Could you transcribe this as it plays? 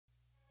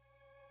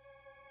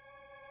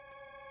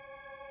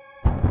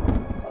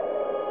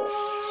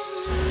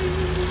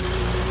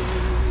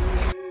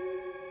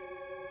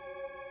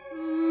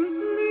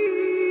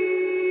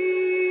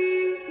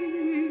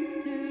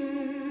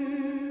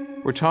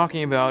We're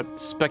talking about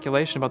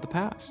speculation about the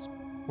past.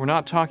 We're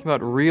not talking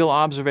about real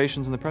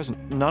observations in the present.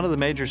 None of the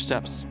major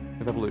steps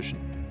of evolution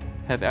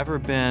have ever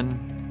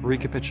been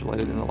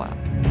recapitulated in the lab.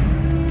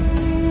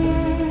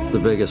 The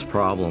biggest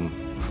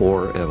problem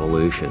for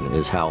evolution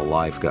is how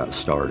life got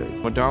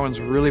started. What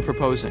Darwin's really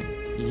proposing,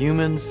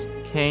 humans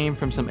came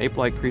from some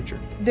ape-like creature.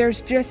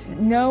 There's just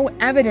no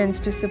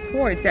evidence to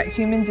support that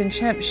humans and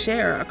chimps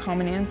share a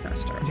common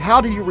ancestor.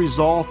 How do you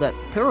resolve that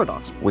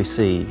paradox? We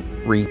see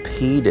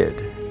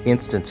repeated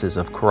instances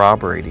of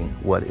corroborating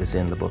what is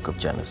in the book of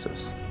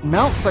Genesis.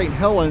 Mount St.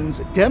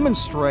 Helens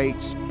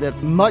demonstrates that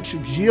much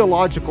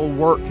geological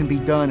work can be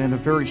done in a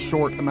very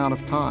short amount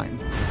of time.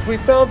 We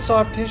found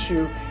soft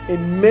tissue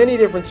in many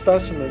different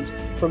specimens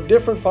from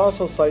different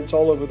fossil sites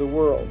all over the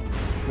world.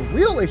 The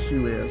real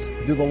issue is,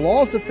 do the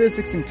laws of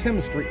physics and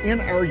chemistry in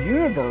our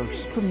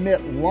universe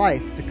permit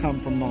life to come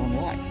from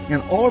non-life?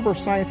 And all of our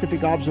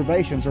scientific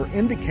observations are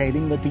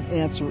indicating that the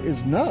answer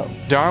is no.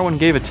 Darwin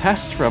gave a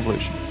test for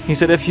evolution. He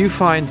said if you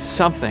find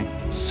something,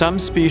 some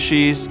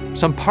species,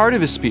 some part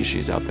of a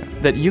species out there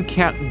that you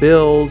can't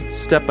build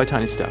step by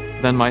tiny step,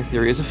 then my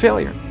theory is a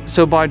failure.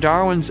 So by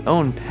Darwin's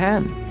own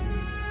pen,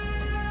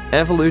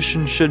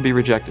 evolution should be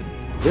rejected.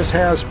 This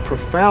has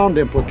profound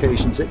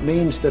implications. It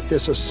means that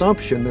this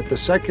assumption that the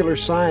secular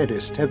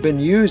scientists have been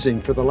using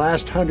for the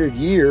last 100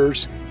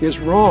 years is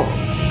wrong.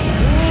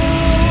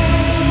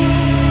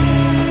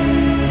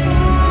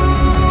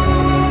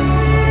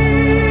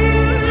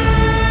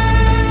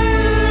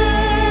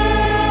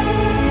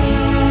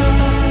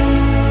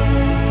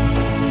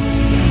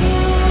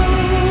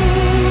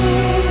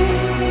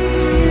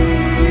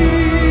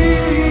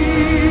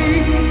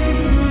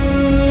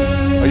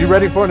 Are you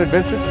ready for an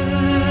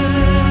adventure?